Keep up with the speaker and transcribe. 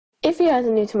if you guys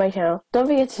are new to my channel, don't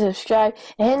forget to subscribe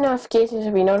and hit notifications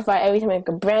to be notified every time I make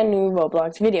a brand new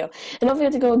Roblox video. And don't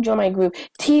forget to go join my group,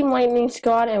 Team Lightning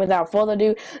Squad. And without further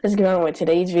ado, let's get on with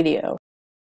today's video.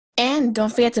 And don't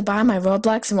forget to buy my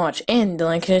Roblox merch in the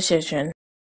link in the description.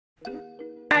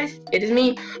 Guys, it is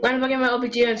me, Lightning my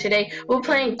OPG, and today we're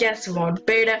playing Guess World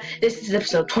Beta. This is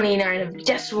episode 29 of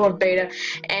Guess World Beta,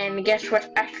 and guess what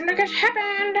actually just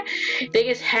happened? They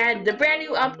just had the brand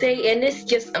new update, and this is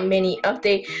just a mini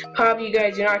update. Probably you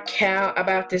guys do not care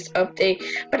about this update,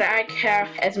 but I care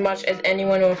as much as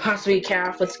anyone will possibly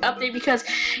care for this update because,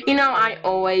 you know, I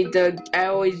always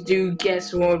do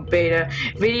Guess World Beta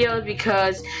videos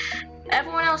because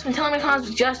everyone else been telling me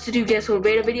just to do Guess World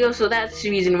Beta videos, so that's the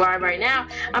reason why right now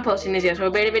I'm posting this Guess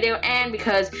World Beta video, and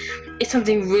because it's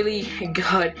something really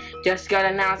good just got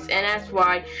announced, and that's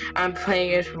why I'm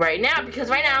playing it right now. Because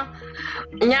right now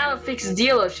the fixed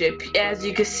dealership, as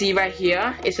you can see right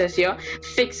here, it says here,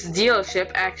 fixed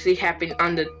dealership actually happened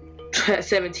on the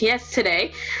 17th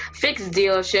today, fixed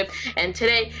dealership, and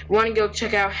today we want to go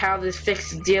check out how this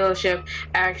fixed dealership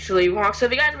actually works. So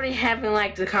if you guys already haven't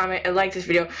liked the comment and liked this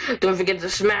video, don't forget to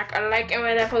smack a like, and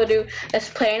without further ado, let's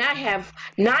play. And I have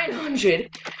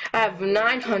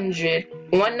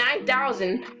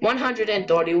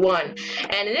 9,131,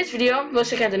 and in this video we'll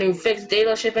check out the new fixed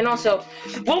dealership, and also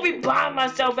we'll be buying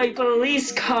myself a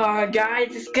police car,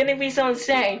 guys. It's gonna be so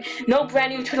insane. No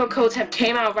brand new Twitter codes have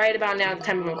came out right about now at the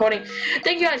time of recording.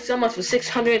 Thank you guys so much for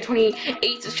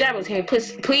 628 subscribers. Can you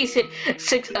please hit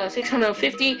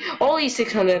 650, all these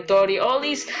 630, all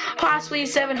these possibly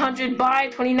 700 by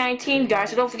 2019, guys.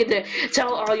 So don't forget to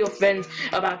tell all your friends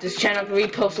about this channel. We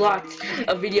post lots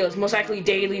of videos, most likely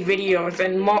daily videos,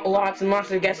 and lots and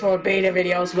lots of Guess World Beta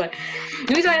videos. But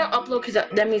the reason I don't upload, because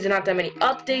that means there are not that many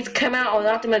updates come out, or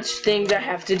not that much things I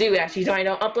have to do actually. So I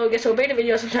don't upload Guess World Beta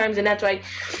videos sometimes, and that's why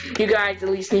you guys at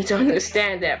least need to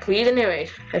understand that. Please, anyway,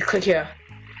 let's click here.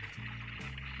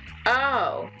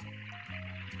 Oh,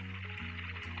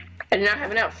 I do not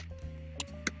have enough.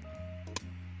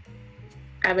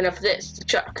 I have enough of this, the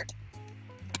truck.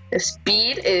 The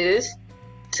speed is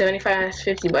 75,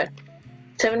 50, but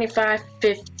 75,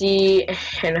 50,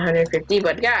 and 150,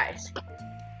 but guys.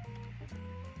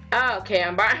 Okay,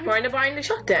 I'm going to buy the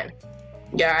truck then.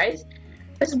 Guys,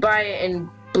 let's buy it in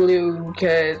blue,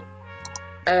 because,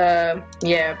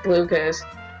 yeah, blue, because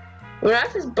when I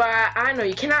just buy, I know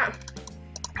you cannot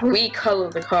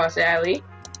recolor the car, sadly.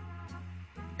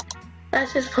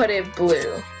 Let's just put it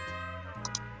blue.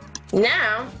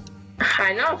 Now,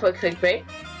 I know I put clickbait,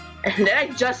 and then I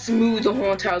just moved the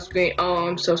whole entire screen. Oh,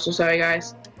 I'm so sorry,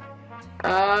 guys.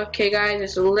 Okay, guys,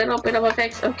 it's a little bit of a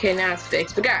fix. Okay, now it's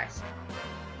fixed. But guys,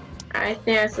 I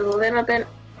think it's a little bit.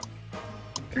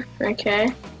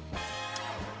 Okay.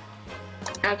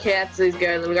 Okay, that's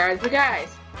good, little guys. But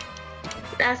guys,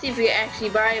 let's see if we can actually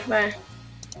buy it by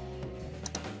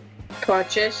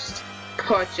purchase.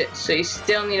 So you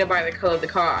still need to buy the color of the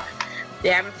car. They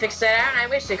haven't fixed that out, and I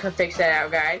wish they could fix that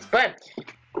out, guys. But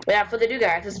without further ado,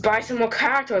 guys, let's buy some more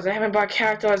characters. I haven't bought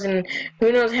characters in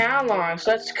who knows how long.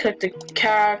 So let's click the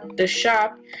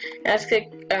shop. Let's click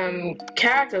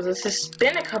characters. Let's just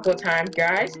spin a couple of times,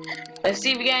 guys. Let's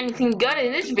see if we get anything good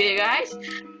in this video, guys.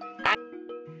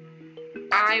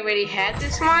 I already had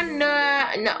this one. No,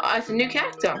 it's a new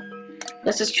character.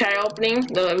 Let's just try opening.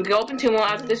 We can open 2 more.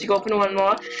 After this, you can open 1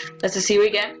 more. Let's just see what we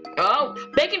get. Oh,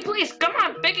 Bacon Police! Come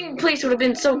on, Bacon Police would have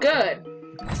been so good.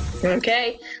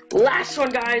 Okay, last one,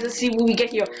 guys. Let's see what we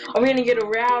get here. Are we gonna get a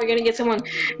Row? Are we gonna get someone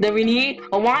that we need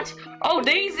or want? Oh,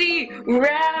 Daisy!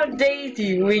 Row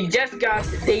Daisy! We just got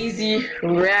Daisy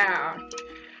Row.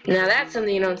 Now that's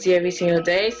something you don't see every single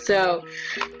day. So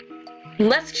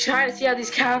let's try to see how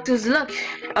these characters look.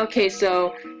 Okay,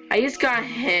 so I just got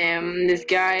him. This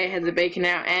guy has a bacon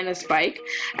out and a spike.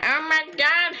 Oh my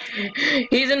god!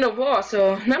 He's in the war,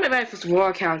 so not my very first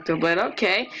war character, but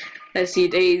okay. Let's see,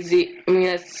 Daisy.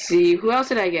 Let's see. Who else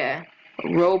did I get?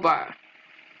 Robot.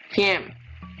 Him.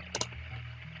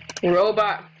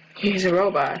 Robot. He's a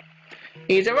robot.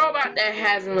 He's a robot that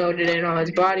hasn't loaded in all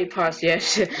his body parts yet.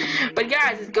 But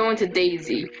guys, let's go into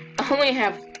Daisy. I only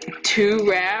have 2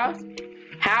 rounds.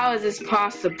 How is this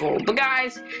possible? But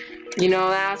guys, you know,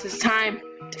 now it's time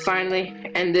to finally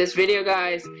end this video,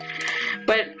 guys.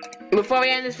 But before we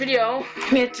end this video,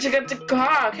 we have to check out the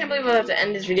car. I can't believe we'll have to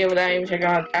end this video without even checking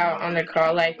out on the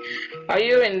car. Like, are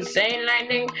you insane,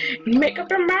 Lightning? Make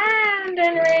up your mind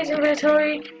and raise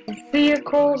inventory.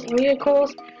 Vehicles,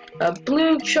 a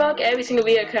blue truck. Every single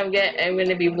vehicle I'm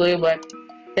gonna be blue, but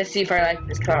let's see if I like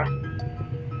this car.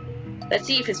 Let's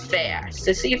see if it's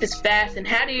fast. And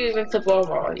how do you even flip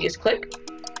over? You just click?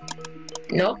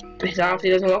 Nope, it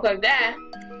obviously doesn't work like that.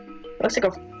 Looks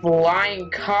like a flying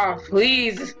car.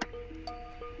 Please.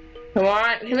 Come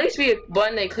on. It looks to be a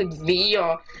button they click V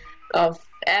or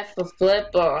F for flip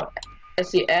or let's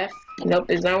see F. Nope,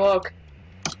 it doesn't work.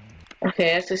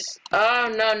 Okay, that's just.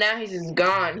 Oh no, now he's just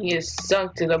gone. He is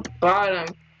sunk to the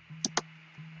bottom.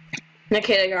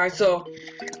 Okay, guys, so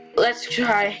let's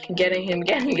try getting him.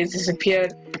 Getting he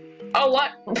disappeared. Oh,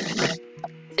 what?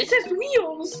 It says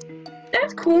wheels.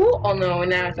 That's cool. Oh no,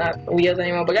 now it's not wheels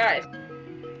anymore. But guys,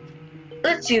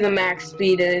 let's see the max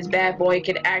speed that this bad boy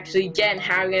could actually get. And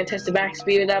how are we gonna test the max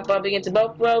speed without bumping into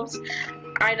both ropes?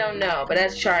 I don't know, but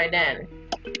let's try then.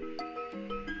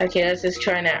 Okay, let's just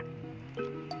try now.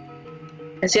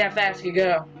 Let's see how fast you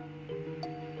go.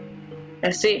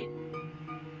 Let's see.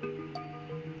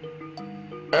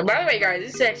 By the way, guys,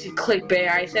 this is actually clickbait.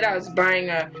 I said I was buying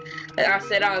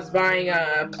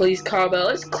a police car,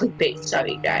 but it's clickbait.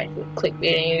 Sorry, guys,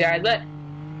 clickbaiting you guys. But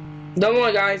don't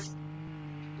worry, guys.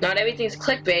 Not everything's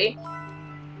clickbait.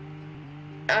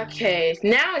 Okay,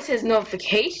 now it says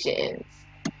notifications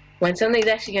when something's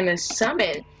actually gonna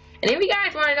summon. And if you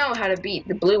guys want to know how to beat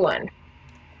the blue one,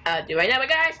 I'll do right now. But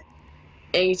guys,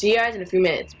 and see you guys in a few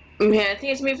minutes. I think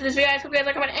it's me for this video, guys. Hope you guys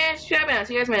like, comment, and subscribe, and I'll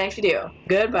see you guys in my next video.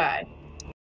 Goodbye.